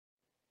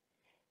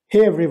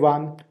Hey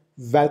everyone,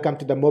 welcome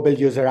to the Mobile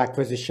User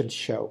Acquisition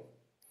Show.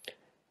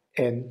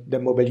 In the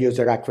Mobile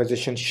User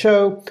Acquisition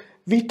Show,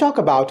 we talk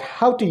about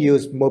how to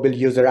use mobile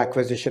user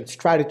acquisition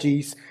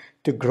strategies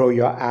to grow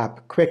your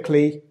app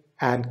quickly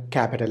and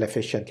capital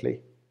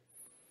efficiently.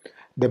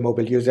 The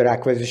Mobile User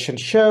Acquisition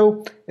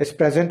Show is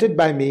presented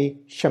by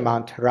me,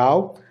 Shamant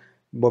Rao,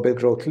 mobile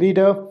growth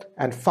leader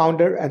and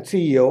founder and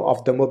CEO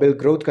of the mobile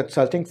growth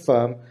consulting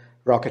firm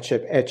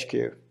Rocketship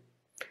HQ.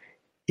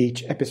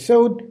 Each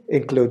episode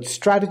includes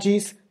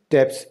strategies,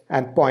 tips,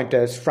 and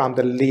pointers from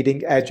the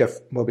leading edge of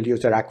mobile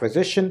user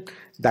acquisition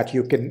that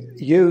you can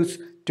use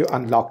to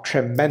unlock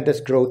tremendous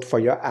growth for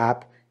your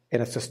app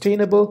in a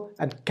sustainable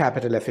and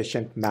capital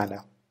efficient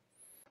manner.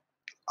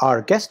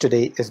 Our guest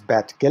today is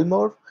Beth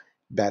Gilmore.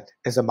 Beth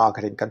is a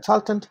marketing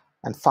consultant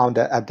and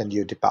founder at the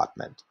new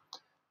department.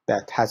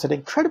 Beth has an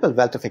incredible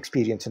wealth of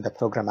experience in the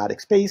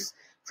programmatic space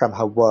from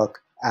her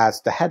work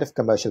as the head of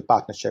commercial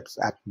partnerships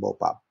at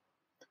MoPub.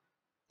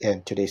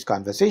 In today's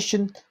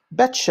conversation,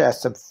 Beth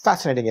shares some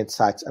fascinating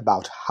insights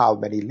about how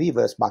many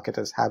levers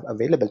marketers have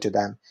available to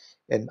them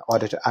in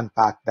order to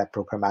unpack their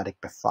programmatic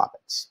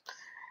performance.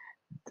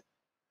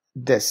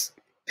 This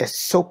is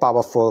so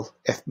powerful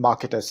if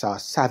marketers are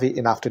savvy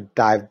enough to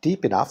dive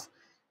deep enough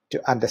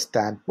to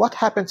understand what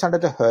happens under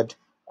the hood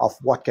of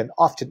what can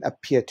often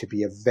appear to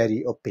be a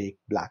very opaque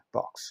black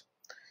box.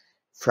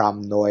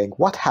 From knowing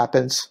what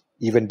happens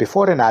even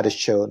before an ad is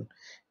shown,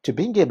 to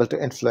being able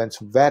to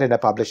influence where in a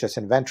publisher's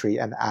inventory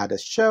an ad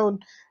is shown,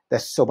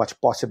 there's so much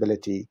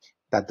possibility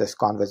that this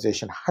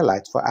conversation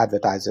highlights for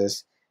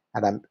advertisers,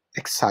 and I'm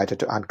excited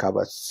to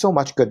uncover so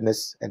much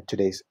goodness in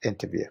today's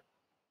interview.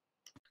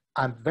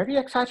 I'm very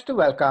excited to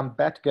welcome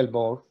Beth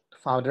Gilmore,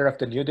 founder of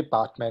the new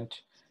department,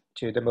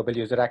 to the Mobile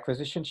User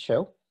Acquisition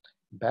Show.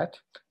 Beth,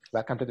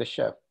 welcome to the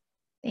show.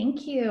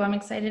 Thank you. I'm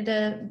excited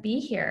to be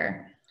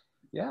here.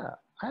 Yeah,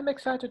 I'm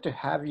excited to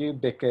have you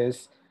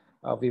because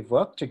we've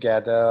worked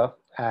together,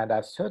 and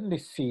I've certainly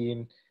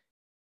seen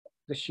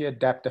the sheer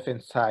depth of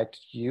insight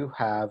you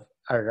have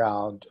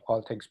around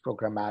all things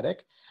programmatic.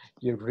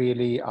 You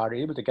really are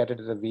able to get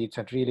into the weeds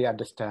and really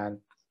understand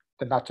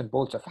the nuts and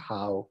bolts of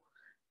how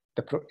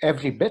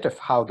every bit of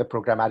how the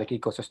programmatic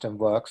ecosystem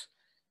works.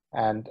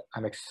 And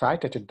I'm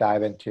excited to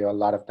dive into a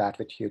lot of that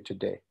with you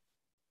today.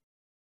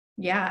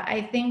 Yeah,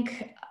 I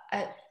think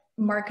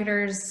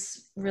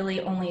marketers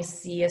really only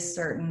see a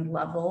certain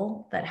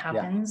level that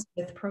happens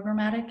with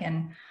programmatic,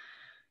 and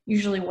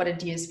usually what a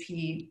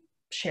DSP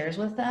shares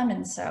with them.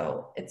 And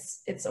so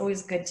it's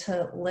always good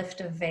to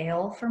lift a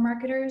veil for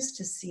marketers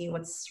to see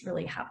what's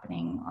really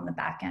happening on the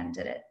back end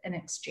at an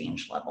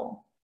exchange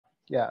level.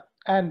 Yeah.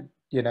 And,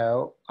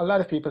 a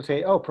lot of people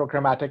say, oh,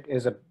 programmatic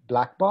is a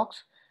black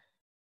box.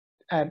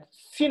 And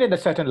seen in a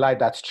certain light,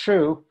 that's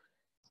true.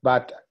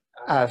 But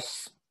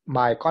as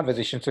my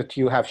conversations with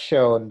you have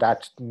shown,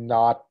 that's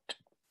not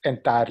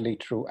entirely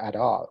true at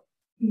all.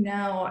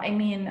 No, I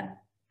mean,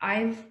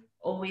 I've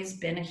always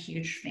been a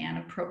huge fan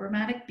of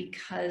programmatic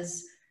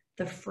because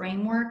the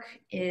framework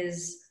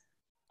is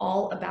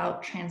all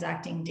about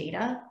transacting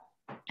data,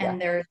 and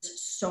there's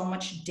so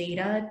much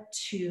data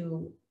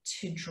to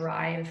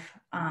drive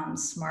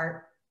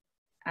smart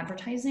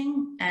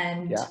advertising,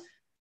 and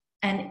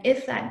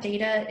if that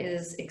data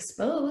is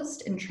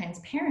exposed and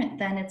transparent,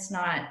 then it's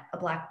not a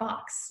black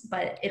box,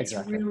 but it's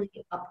really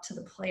up to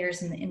the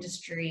players in the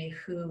industry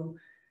who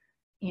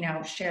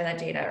share that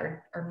data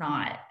or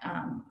not,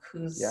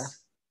 who's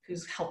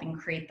helping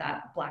create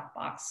that black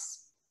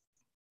box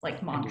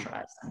like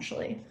mantra,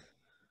 essentially.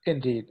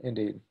 Indeed.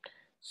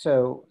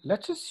 So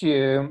let's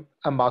assume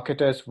a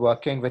marketer is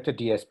working with a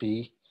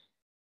DSP,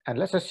 and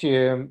let's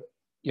assume,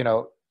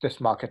 this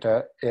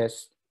marketer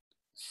is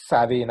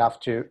savvy enough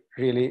to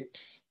really,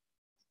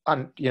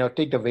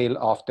 take the veil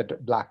off the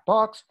black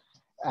box,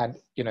 and,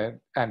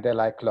 and they're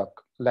like,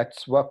 look,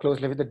 let's work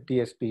closely with the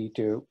DSP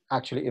to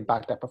actually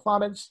impact their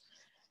performance.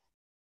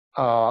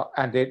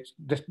 And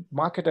this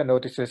marketer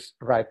notices,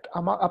 right,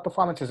 our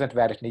performance isn't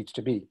where it needs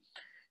to be.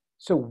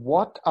 So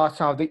what are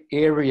some of the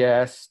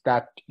areas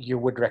that you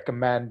would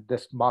recommend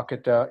this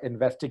marketer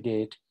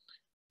investigate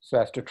so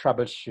as to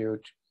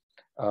troubleshoot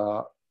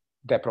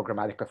their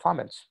programmatic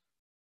performance?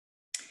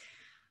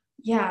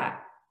 Yeah,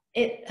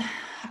 to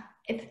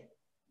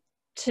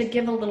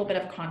give a little bit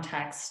of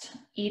context,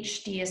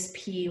 each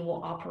DSP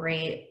will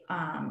operate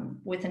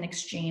with an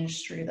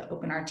exchange through the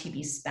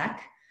OpenRTB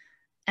spec.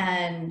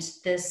 And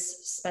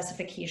this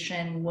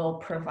specification will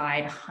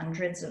provide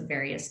hundreds of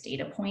various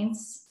data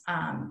points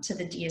to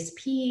the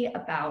DSP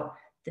about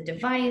the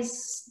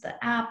device,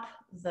 the app,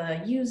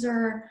 the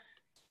user.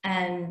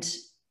 And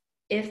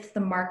if the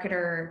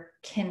marketer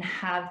can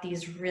have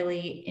these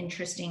really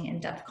interesting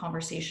in-depth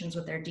conversations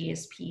with their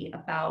DSP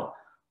about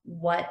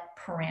what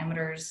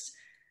parameters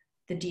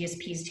the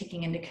DSP is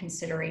taking into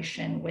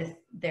consideration with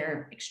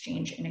their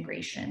exchange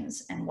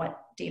integrations and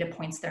what data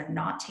points they're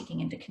not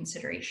taking into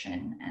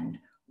consideration, and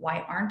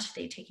why aren't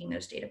they taking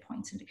those data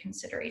points into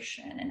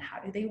consideration, and how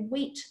do they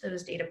weight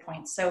those data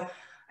points? So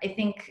I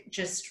think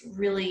just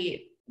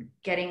really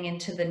getting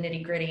into the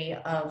nitty-gritty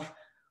of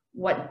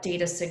what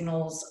data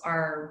signals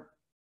are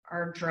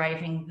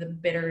driving the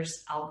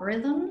bidders'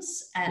 algorithms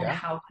and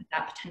how could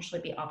that potentially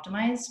be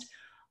optimized.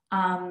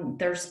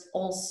 There's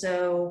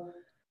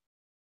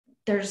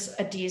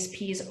a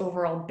DSP's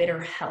overall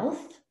bidder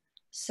health.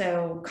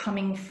 So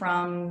coming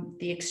from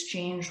the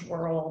exchange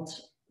world,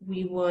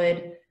 we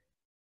would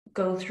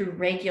go through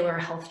regular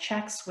health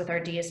checks with our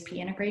DSP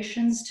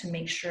integrations to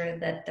make sure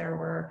that there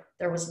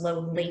was low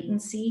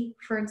latency,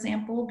 for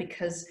example,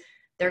 because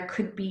there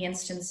could be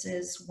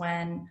instances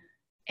when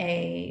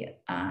a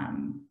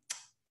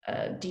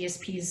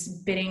DSP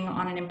is bidding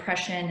on an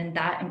impression and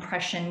that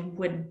impression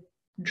would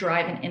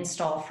drive an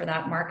install for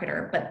that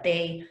marketer, but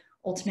they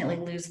ultimately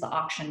lose the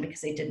auction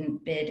because they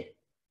didn't bid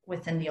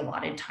within the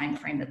allotted time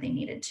frame that they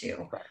needed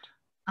to.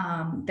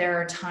 Right. There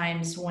are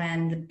times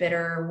when the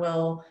bidder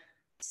will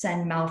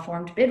send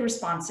malformed bid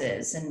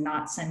responses and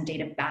not send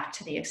data back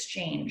to the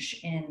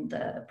exchange in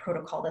the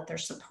protocol that they're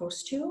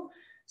supposed to.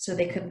 So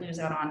they could lose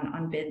out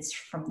on bids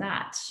from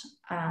that.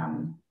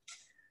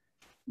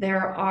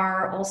 There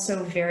are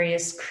also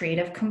various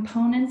creative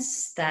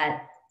components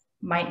that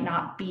might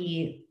not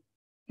be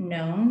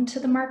known to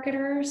the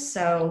marketers.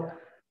 So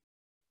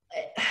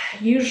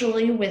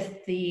usually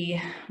with the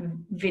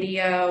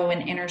video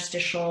and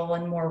interstitial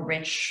and more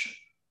rich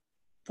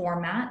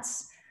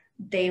formats,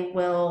 they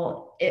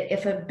will,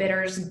 if a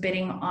bidder's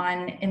bidding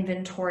on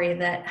inventory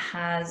that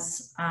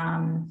has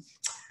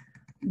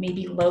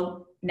maybe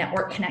low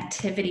network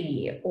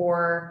connectivity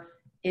or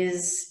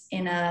is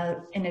in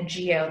a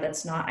geo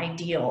that's not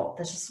ideal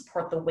to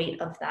support the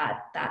weight of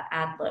that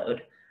ad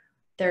load,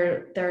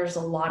 there's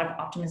a lot of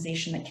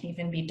optimization that can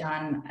even be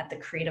done at the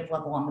creative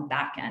level on the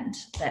back end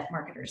that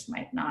marketers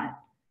might not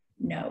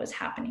know is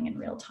happening in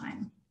real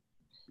time.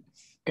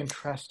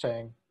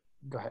 Interesting.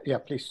 Go ahead. Yeah,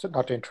 please,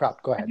 not to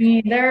interrupt. Go ahead. I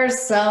mean, there's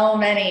so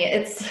many.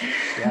 It's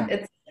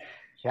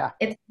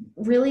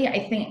really,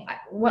 I think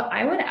what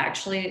I would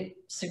actually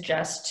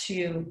suggest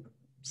to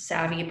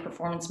savvy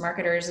performance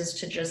marketers is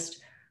to just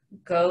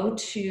go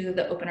to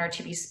the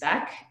OpenRTB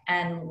spec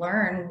and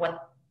learn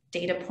what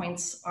data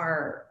points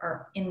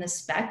are in the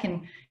spec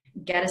and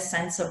get a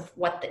sense of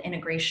what the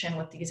integration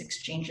with these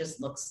exchanges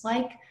looks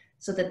like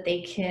so that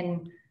they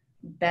can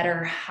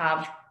better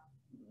have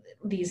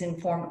these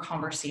informed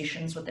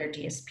conversations with their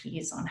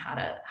DSPs on how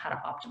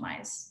to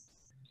optimize.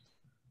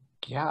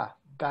 Yeah,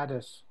 that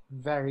is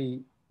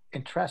very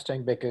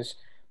interesting because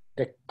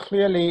there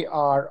clearly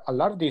are a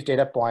lot of these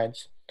data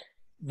points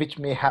which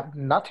may have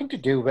nothing to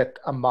do with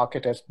a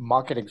marketer's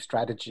marketing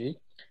strategy.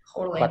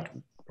 Totally. But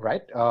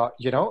right,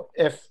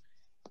 if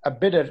a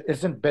bidder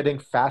isn't bidding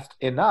fast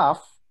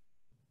enough,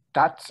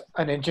 that's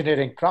an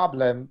engineering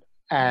problem,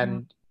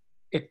 and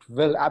it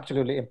will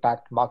absolutely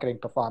impact marketing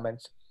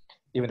performance,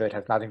 even though it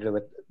has nothing to do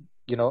with,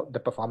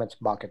 the performance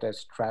marketer's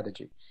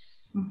strategy.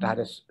 That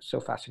is so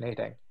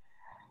fascinating.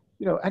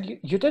 And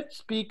you did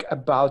speak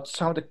about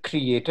some of the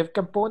creative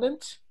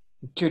components.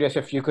 I'm curious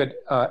if you could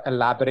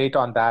elaborate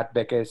on that,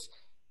 because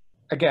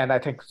again, I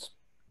think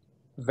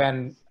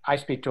when I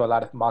speak to a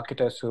lot of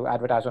marketers who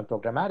advertise on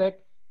programmatic,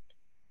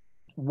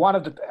 one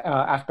of the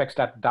aspects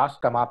that does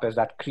come up is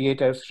that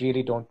creatives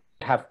really don't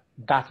have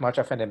that much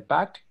of an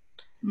impact.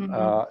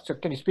 So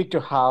can you speak to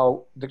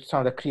how some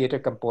of the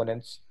creative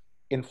components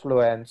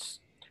influence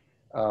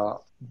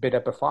bidder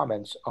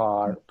performance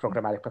or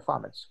programmatic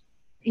performance?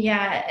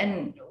 Yeah,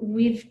 and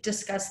we've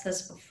discussed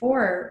this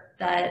before,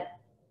 that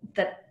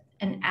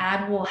an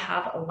ad will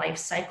have a life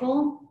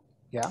cycle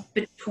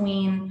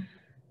between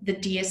the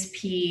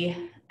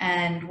DSP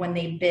and when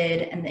they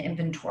bid and the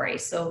inventory.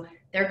 So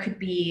there could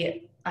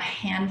be a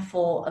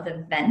handful of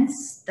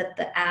events that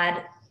the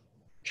ad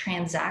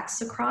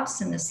transacts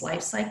across in this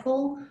life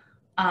cycle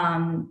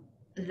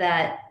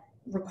that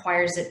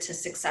requires it to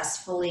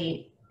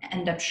successfully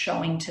end up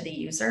showing to the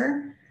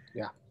user.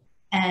 Yeah.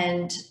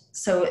 And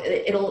so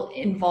it'll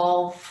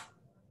involve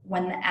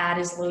when the ad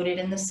is loaded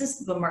in the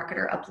system, the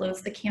marketer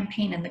uploads the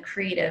campaign and the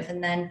creative,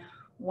 and then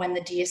when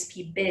the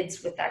DSP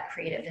bids with that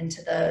creative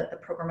into the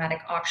programmatic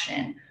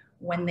auction,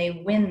 when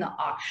they win the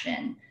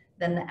auction,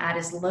 then the ad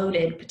is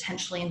loaded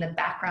potentially in the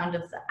background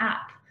of the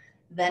app.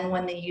 Then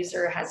when the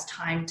user has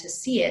time to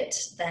see it,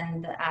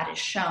 then the ad is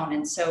shown.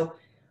 And so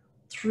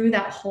through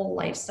that whole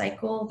life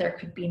cycle, there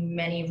could be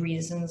many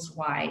reasons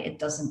why it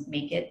doesn't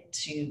make it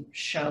to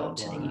show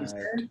to the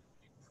user.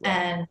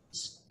 And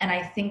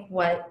I think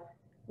what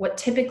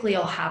typically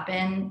will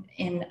happen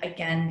in,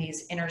 again,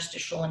 these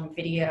interstitial and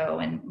video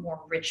and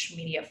more rich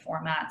media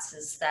formats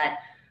is that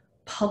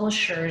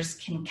publishers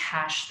can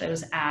cache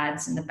those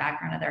ads in the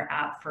background of their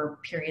app for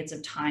periods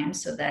of time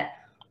so that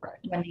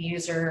when the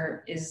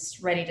user is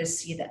ready to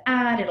see the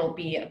ad, it'll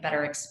be a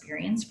better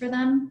experience for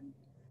them.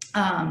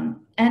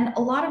 And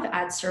a lot of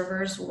ad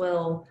servers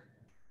will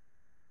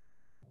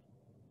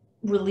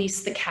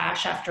release the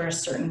cache after a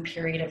certain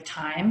period of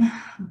time,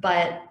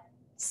 but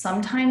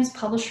sometimes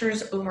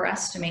publishers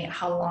overestimate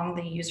how long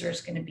the user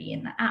is going to be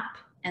in the app.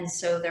 And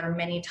so there are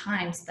many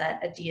times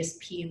that a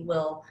DSP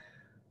will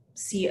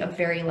see a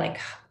very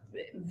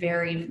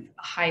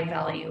high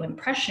value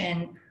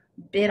impression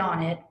bid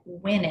on it,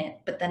 win it,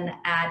 but then the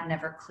ad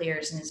never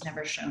clears and is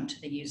never shown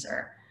to the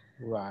user.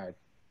 Right.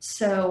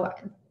 So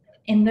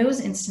in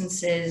those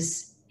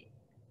instances,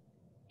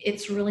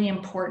 it's really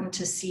important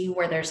to see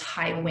where there's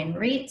high win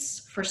rates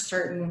for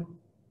certain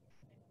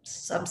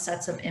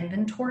subsets of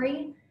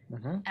inventory.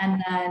 Mm-hmm.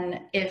 And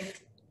then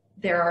if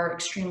there are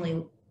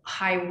extremely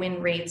high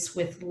win rates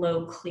with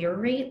low clear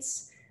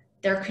rates,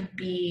 there could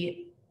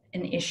be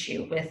an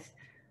issue with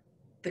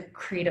the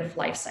creative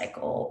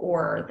lifecycle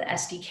or the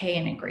SDK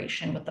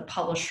integration with the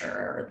publisher,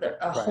 or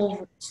a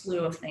whole slew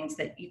of things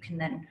that you can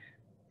then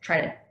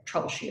try to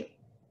troubleshoot.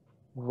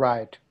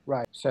 Right,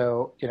 right.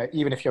 So,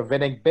 even if you're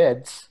winning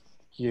bids,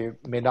 you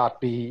may not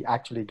be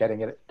actually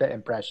getting the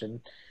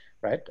impression,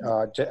 right?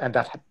 And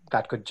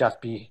that could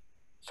just be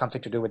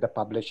something to do with the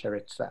publisher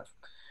itself.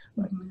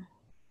 Right? Mm-hmm.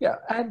 Yeah,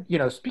 and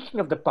speaking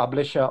of the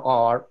publisher,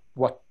 or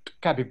what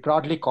can be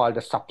broadly called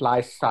the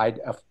supply side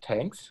of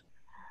things,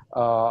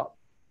 are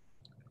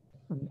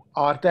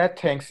there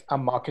things a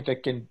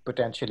marketer can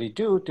potentially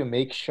do to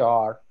make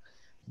sure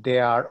they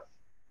are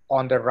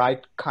on the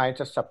right kinds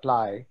of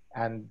supply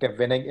and they're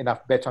winning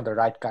enough bids on the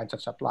right kinds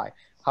of supply?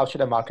 How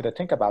should a marketer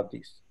think about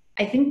these?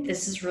 I think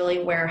this is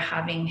really where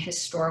having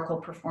historical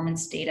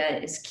performance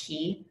data is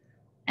key.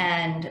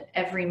 And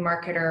every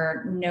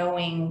marketer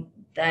knowing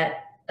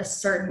that a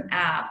certain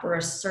app or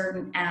a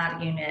certain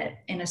ad unit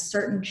in a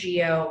certain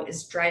geo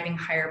is driving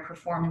higher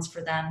performance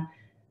for them,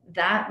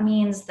 that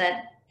means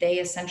that they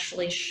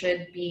essentially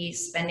should be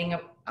spending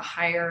a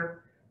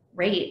higher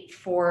rate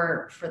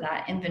for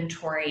that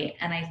inventory.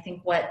 And I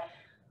think what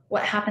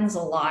happens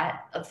a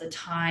lot of the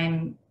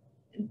time,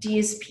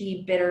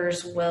 DSP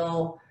bidders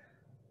will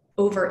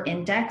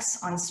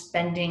over-index on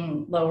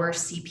spending lower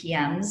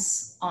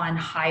CPMs on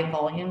high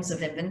volumes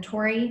of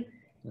inventory,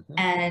 mm-hmm.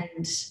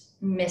 and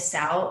miss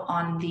out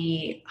on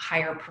the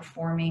higher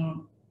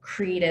performing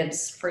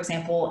creatives, for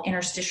example,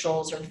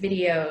 interstitials or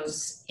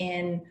videos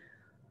in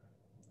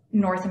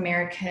North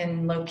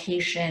American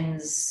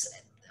locations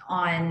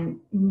on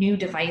new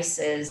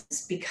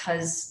devices,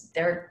 because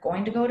they're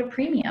going to go to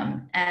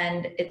premium.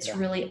 And it's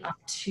really up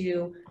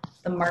to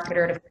the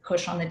marketer to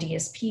push on the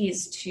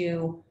DSPs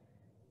to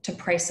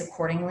price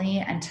accordingly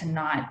and to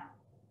not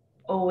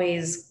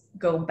always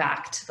go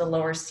back to the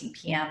lower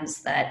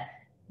CPMs that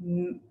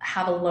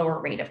have a lower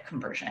rate of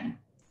conversion.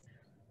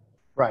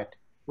 Right,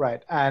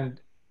 right.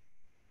 And,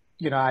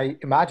 I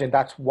imagine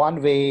that's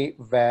one way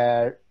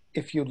where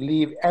if you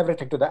leave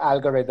everything to the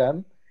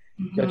algorithm,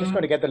 mm-hmm. you're just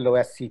going to get the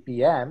lowest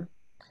CPM.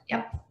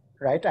 Yep.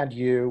 Right. And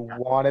you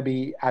want to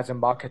be, as a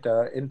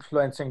marketer,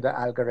 influencing the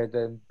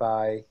algorithm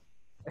by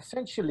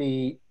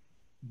essentially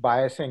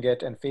biasing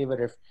it in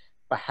favor of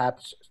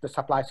perhaps the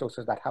supply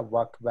sources that have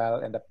worked well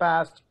in the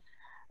past,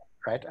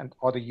 right? And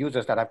or the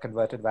users that have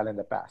converted well in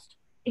the past.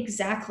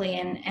 Exactly.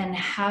 And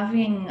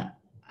having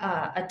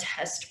a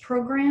test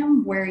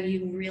program where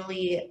you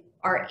really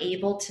are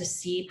able to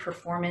see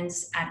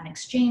performance at an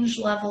exchange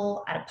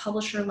level, at a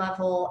publisher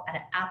level, at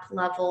an app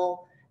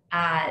level,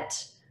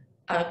 at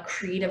a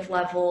creative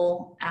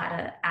level, at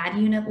an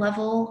ad unit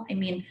level. I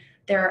mean,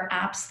 there are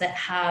apps that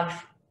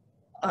have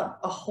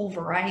a whole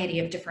variety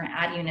of different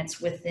ad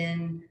units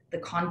within the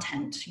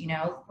content.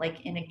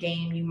 Like in a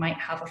game, you might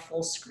have a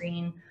full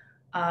screen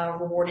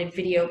rewarded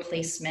video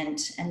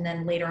placement, and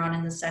then later on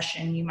in the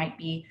session, you might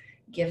be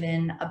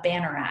given a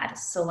banner ad.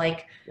 So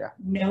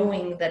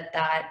knowing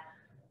that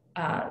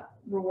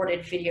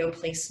rewarded video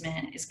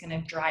placement is going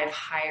to drive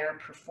higher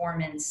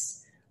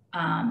performance,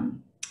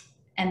 and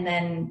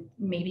then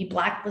maybe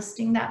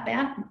blacklisting that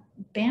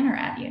banner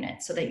ad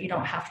unit so that you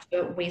don't have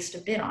to waste a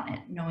bid on it,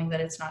 knowing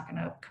that it's not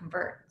going to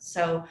convert.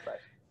 So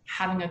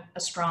having a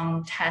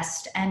strong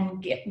test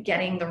and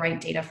getting the right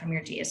data from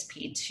your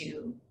DSP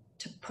to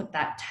put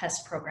that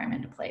test program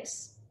into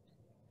place.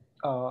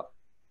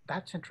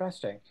 That's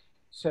interesting.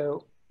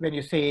 So when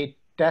you say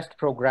test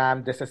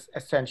program, this is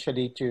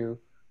essentially to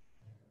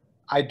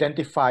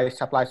identify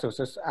supply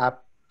sources,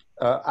 app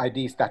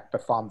IDs that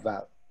perform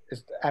well,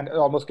 and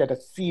almost get a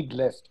seed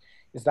list.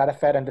 Is that a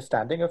fair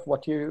understanding of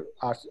what you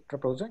are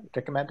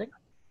recommending?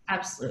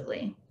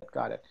 Absolutely.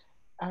 Got it.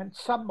 And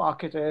some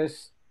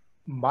marketers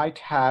might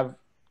have,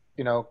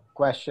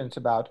 questions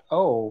about,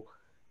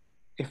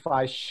 if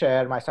I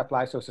share my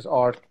supply sources,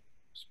 or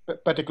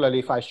particularly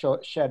if I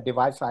share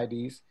device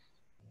IDs,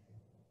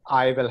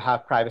 I will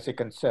have privacy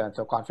concerns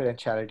or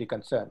confidentiality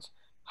concerns.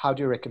 How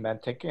do you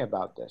recommend thinking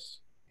about this?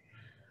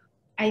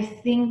 I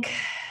think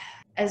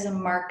as a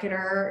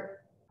marketer,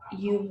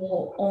 you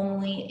will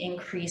only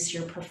increase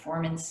your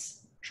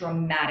performance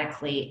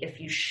dramatically if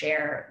you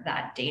share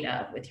that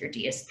data with your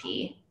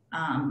DSP.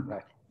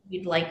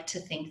 We'd like to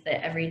think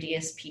that every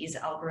DSP's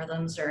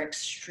algorithms are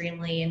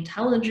extremely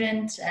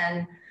intelligent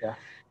and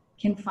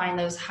can find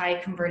those high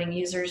converting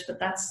users, but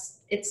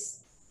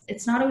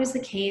it's not always the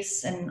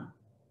case. And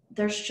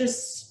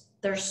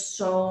there's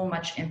so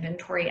much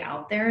inventory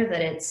out there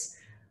that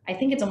I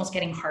think it's almost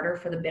getting harder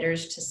for the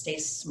bidders to stay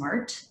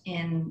smart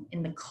in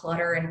the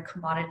clutter and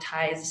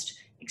commoditized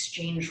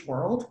exchange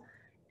world.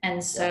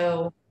 And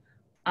so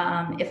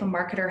If a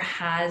marketer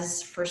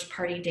has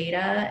first-party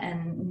data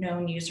and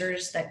known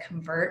users that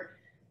convert,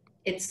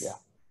 it's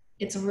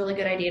a really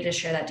good idea to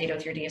share that data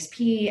with your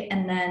DSP.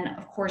 And then,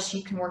 of course,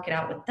 you can work it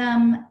out with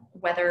them,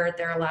 whether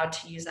they're allowed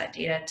to use that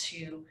data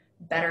to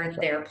better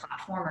their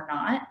platform or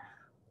not.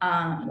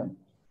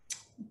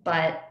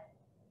 But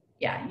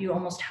yeah, you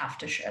almost have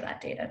to share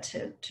that data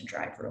to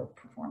drive real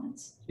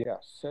performance. Yeah,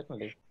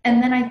 certainly.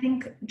 And then I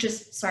think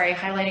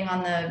highlighting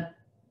on the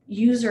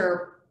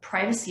user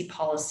privacy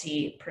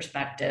policy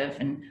perspective,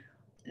 and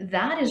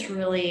that is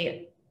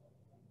really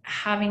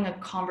having a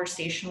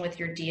conversation with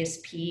your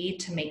DSP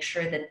to make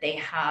sure that they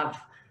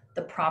have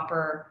the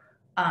proper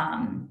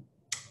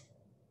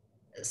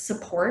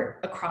support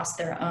across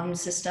their own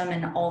system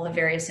and all the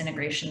various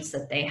integrations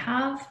that they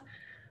have,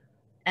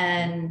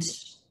 and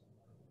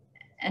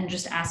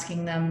just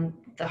asking them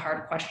the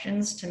hard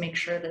questions to make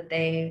sure that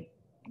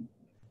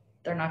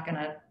they're not going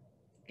to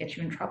get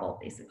you in trouble,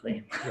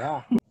 basically.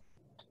 Yeah.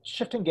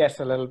 Shifting gears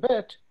a little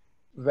bit,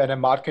 when a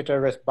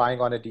marketer is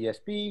buying on a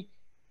DSP,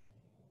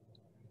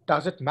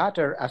 does it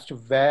matter as to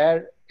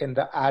where in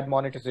the ad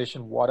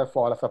monetization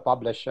waterfall of a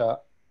publisher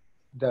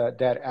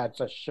their ads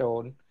are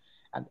shown?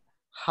 And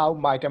how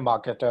might a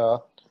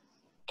marketer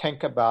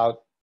think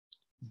about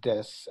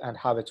this and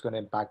how it's going to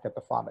impact their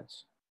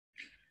performance?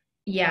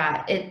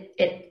 Yeah,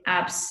 it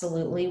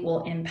absolutely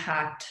will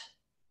impact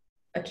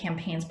a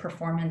campaign's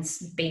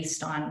performance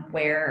based on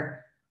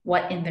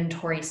what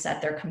inventory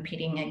set they're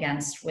competing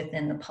against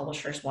within the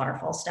publisher's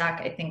waterfall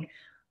stack. I think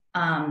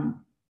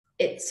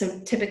so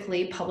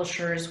typically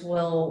publishers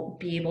will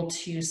be able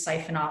to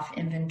siphon off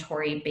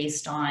inventory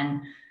based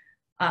on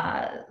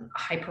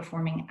high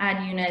performing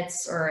ad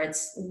units, or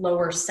its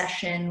lower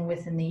session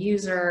within the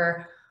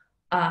user,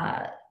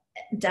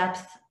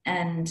 depth,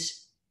 and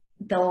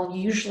they'll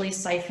usually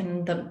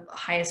siphon the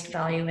highest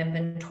value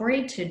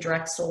inventory to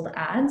direct sold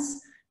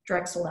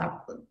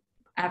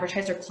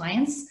advertiser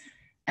clients.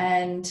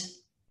 And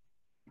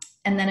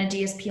then a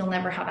DSP will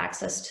never have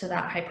access to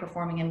that high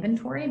performing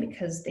inventory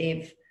because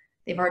they've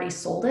already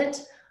sold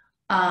it.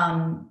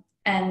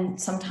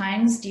 And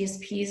sometimes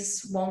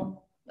DSPs won't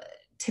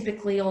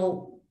typically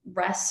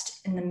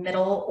rest in the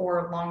middle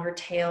or longer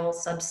tail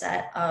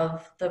subset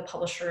of the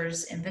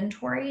publisher's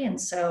inventory. And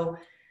so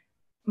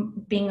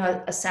being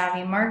a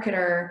savvy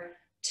marketer,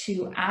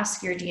 to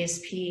ask your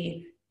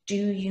DSP, do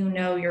you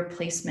know your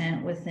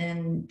placement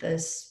within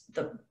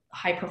the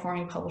high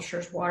performing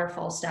publishers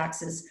waterfall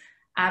stacks, is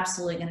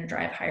absolutely going to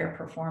drive higher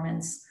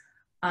performance.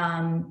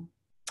 And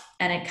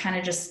it kind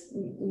of just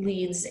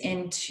leads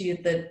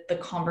into the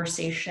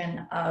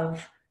conversation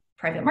of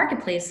private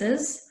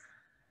marketplaces,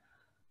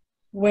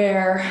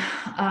 where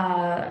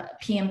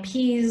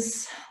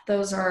PMPs,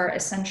 those are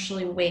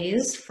essentially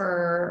ways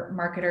for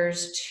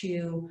marketers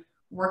to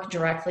work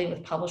directly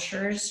with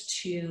publishers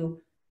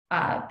to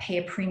pay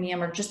a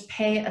premium or just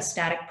pay a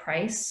static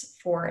price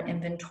for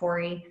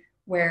inventory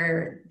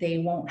where they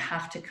won't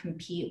have to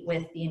compete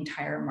with the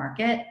entire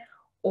market,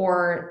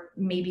 or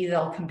maybe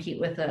they'll compete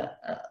with a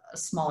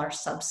smaller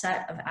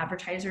subset of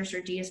advertisers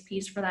or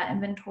DSPs for that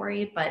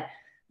inventory. But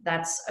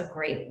that's a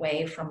great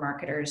way for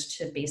marketers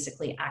to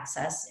basically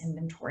access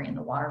inventory in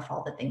the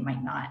waterfall that they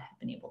might not have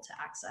been able to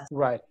access.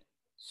 Right.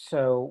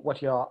 So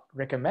what you're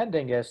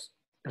recommending is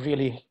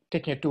really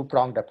taking a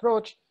two-pronged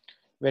approach,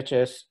 which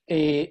is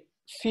see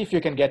if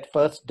you can get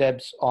first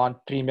dibs on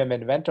premium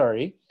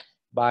inventory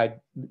by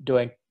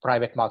doing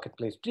private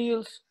marketplace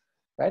deals,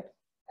 right?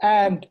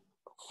 And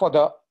for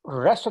the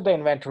rest of the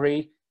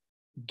inventory,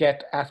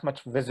 get as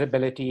much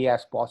visibility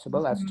as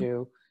possible as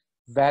to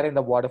where in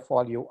the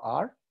waterfall you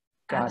are.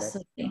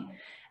 Absolutely.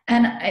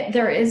 And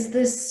there is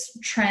this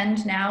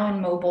trend now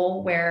in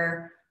mobile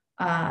where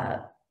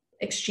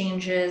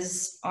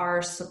exchanges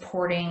are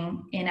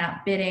supporting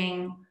in-app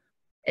bidding,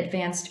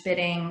 advanced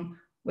bidding,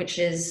 which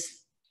is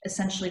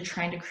essentially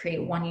trying to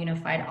create one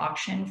unified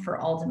auction for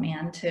all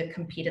demand to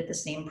compete at the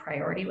same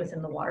priority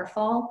within the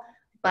waterfall.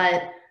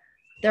 But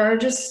there are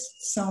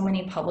just so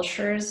many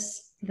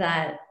publishers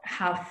that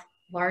have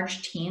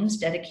large teams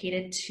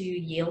dedicated to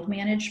yield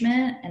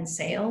management and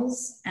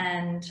sales,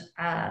 and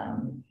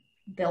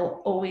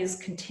they'll always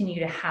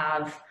continue to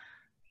have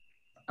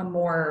a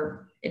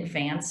more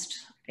advanced,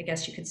 I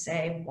guess you could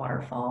say,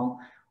 waterfall,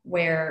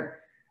 where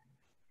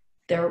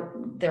there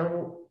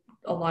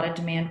a lot of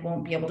demand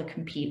won't be able to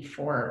compete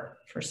for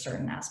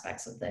certain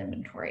aspects of the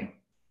inventory.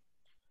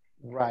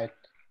 Right.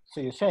 So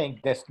you're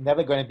saying there's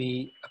never going to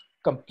be a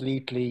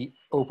completely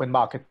open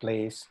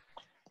marketplace.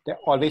 There are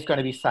always going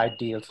to be side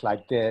deals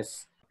like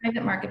this.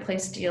 Private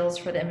marketplace deals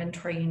for the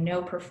inventory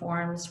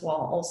performs, while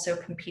also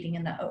competing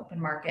in the open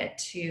market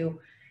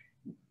to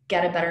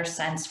get a better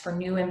sense for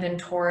new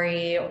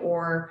inventory,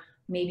 or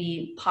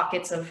maybe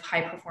pockets of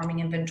high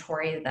performing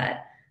inventory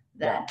that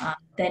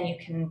then you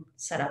can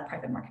set up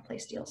private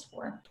marketplace deals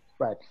for.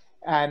 Right.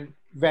 And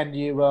when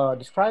you were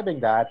describing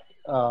that,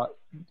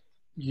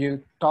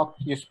 you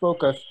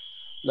spoke of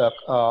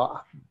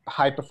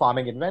high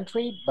performing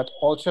inventory, but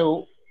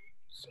also,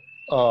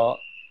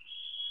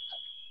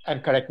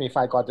 and correct me if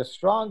I got this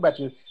wrong, but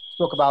you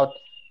spoke about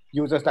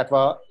users that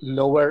were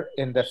lower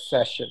in the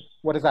session.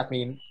 What does that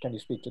mean? Can you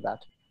speak to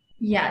that?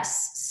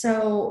 Yes.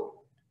 So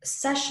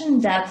session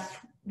depth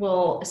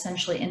will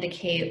essentially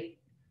indicate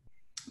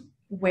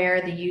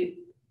where the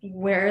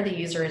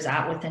user is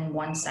at within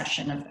one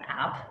session of the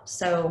app.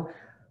 So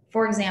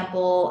for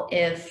example,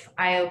 if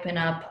I open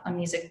up a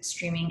music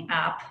streaming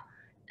app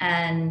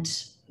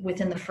and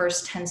within the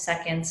first 10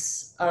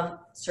 seconds of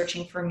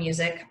searching for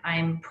music,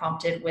 I'm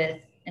prompted with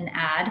an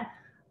ad,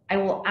 I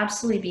will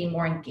absolutely be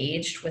more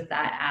engaged with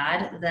that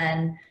ad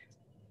than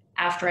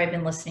after I've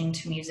been listening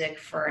to music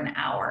for an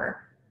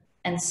hour.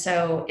 And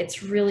so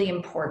it's really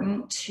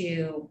important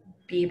to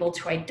be able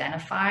to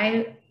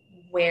identify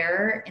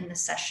where in the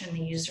session the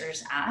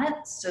user's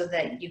at so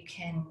that you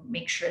can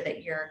make sure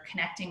that you're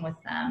connecting with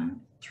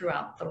them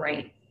throughout the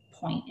right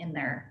point in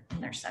their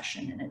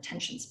session and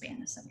attention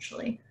span,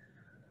 essentially.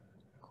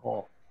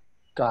 Cool.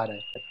 Got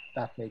it.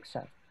 That makes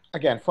sense.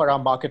 Again, for our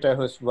marketer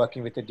who's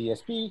working with a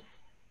DSP,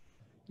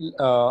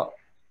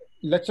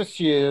 let's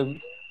assume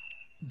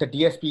the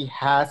DSP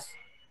has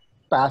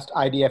past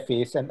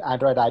IDFAs and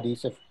Android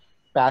IDs of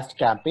past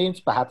campaigns,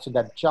 perhaps in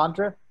that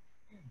genre.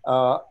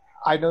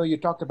 I know you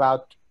talked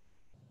about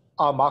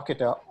our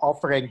marketer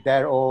offering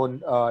their own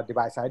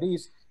device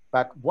IDs,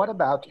 but what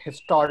about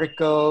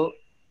historical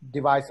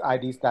device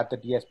IDs that the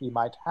DSP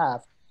might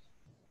have?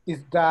 Is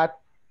that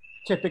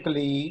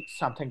typically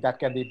something that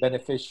can be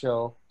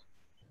beneficial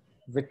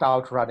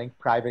without running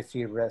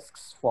privacy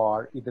risks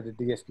for either the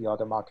DSP or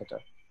the marketer?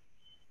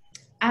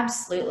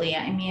 Absolutely.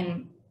 I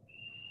mean,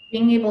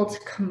 being able to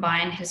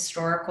combine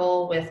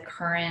historical with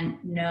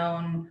current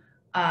known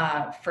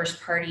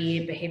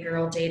first-party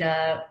behavioral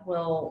data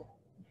will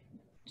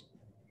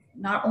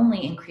not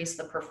only increase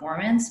the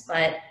performance,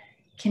 but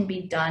can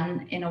be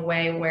done in a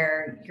way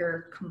where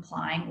you're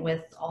complying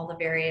with all the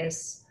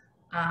various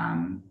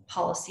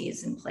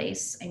policies in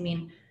place. I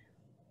mean,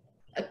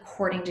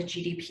 according to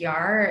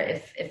GDPR,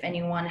 if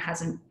anyone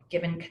hasn't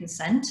given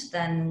consent,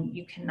 then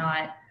you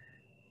cannot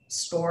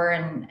store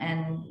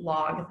and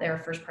log their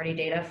first party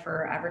data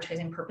for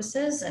advertising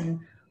purposes. And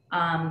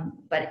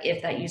but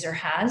if that user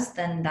has,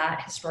 then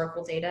that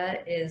historical data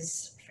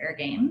is fair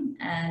game.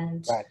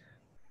 And right.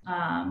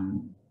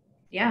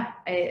 Yeah,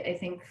 I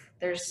think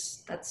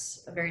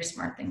that's a very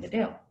smart thing to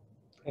do.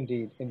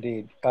 Indeed,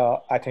 indeed.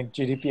 I think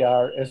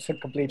GDPR is a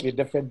completely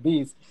different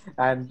beast,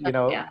 and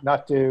Yeah.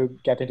 not to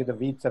get into the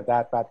weeds of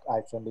that, but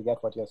I certainly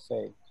get what you're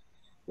saying.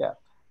 Yeah,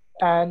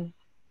 and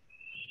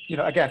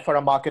again, for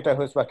a marketer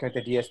who's working with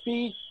a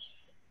DSP,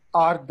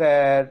 are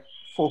there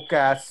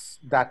forecasts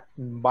that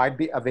might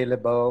be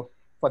available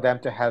for them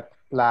to help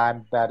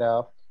plan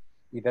better,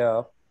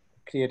 either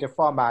creative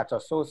formats or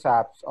source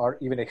apps or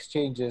even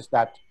exchanges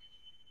that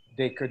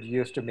they could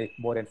use to make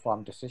more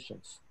informed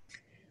decisions?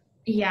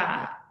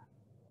 Yeah,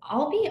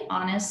 I'll be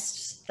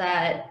honest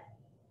that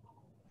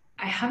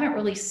I haven't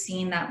really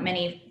seen that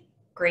many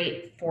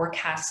great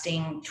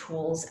forecasting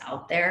tools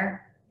out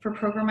there for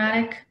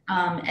programmatic.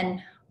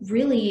 And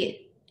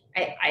really,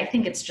 I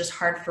think it's just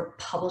hard for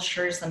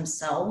publishers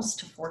themselves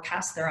to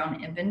forecast their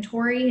own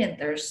inventory. And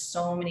there's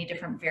so many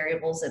different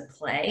variables at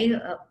play,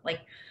 like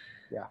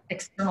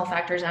external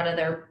factors out of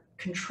their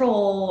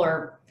control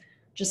or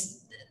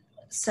just,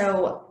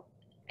 so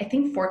I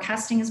think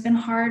forecasting has been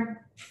hard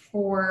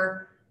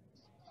for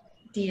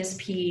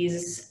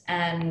DSPs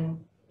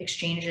and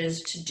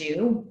exchanges to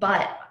do,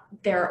 but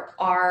there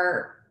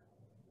are,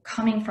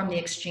 coming from the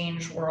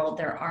exchange world,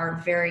 there are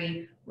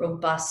very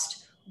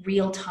robust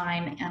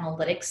real-time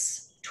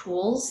analytics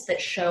tools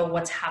that show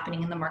what's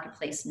happening in the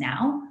marketplace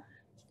now.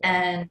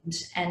 And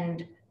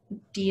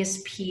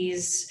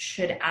DSPs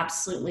should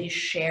absolutely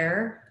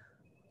share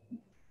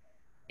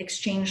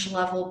exchange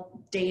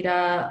level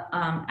data,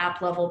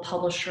 app level,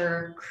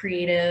 publisher,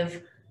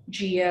 creative,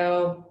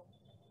 geo,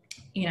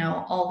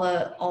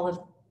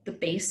 all the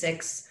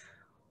basics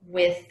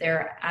with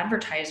their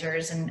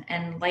advertisers.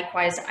 And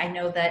likewise, I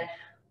know that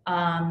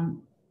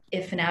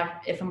if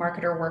a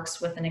marketer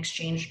works with an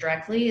exchange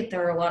directly,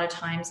 there are a lot of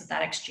times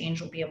that exchange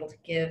will be able to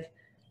give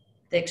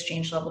the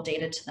exchange level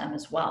data to them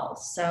as well.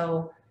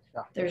 So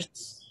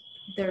there's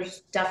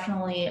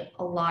definitely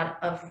a lot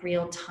of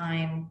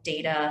real-time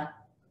data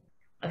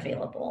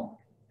available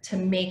to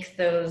make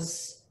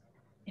those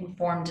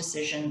informed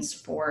decisions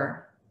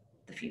for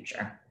the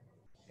future.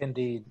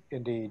 Indeed,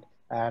 indeed.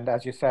 And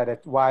as you said,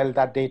 while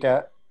that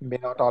data may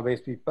not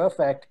always be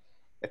perfect,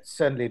 it's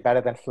certainly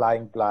better than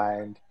flying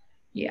blind.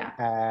 Yeah.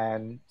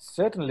 And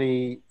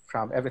certainly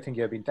from everything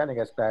you've been telling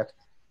us, Beth,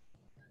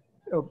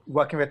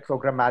 working with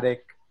programmatic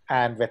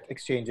and with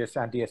exchanges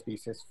and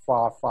DSPs is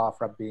far, far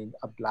from being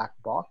a black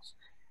box.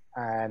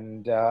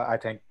 And I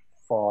think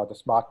for the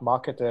smart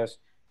marketers,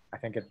 I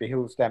think it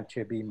behooves them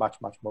to be much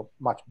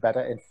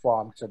better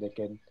informed so they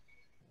can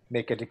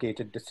make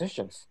educated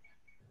decisions.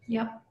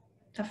 Yep,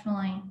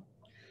 definitely.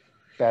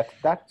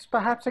 That's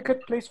perhaps a good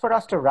place for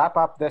us to wrap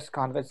up this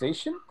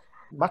conversation.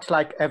 Much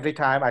like every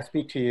time I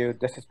speak to you,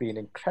 this has been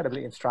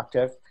incredibly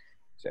instructive.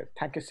 So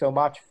thank you so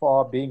much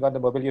for being on the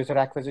Mobile User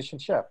Acquisition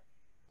Show.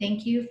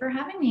 Thank you for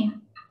having me.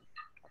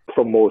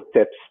 For more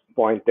tips,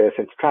 pointers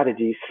and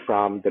strategies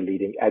from the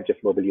leading edge of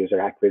mobile user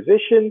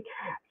acquisition,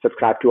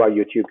 subscribe to our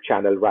YouTube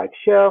channel right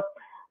here,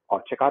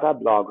 or check out our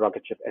blog,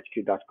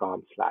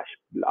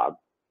 rocketship.hq.com/blog.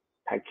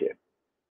 Thank you.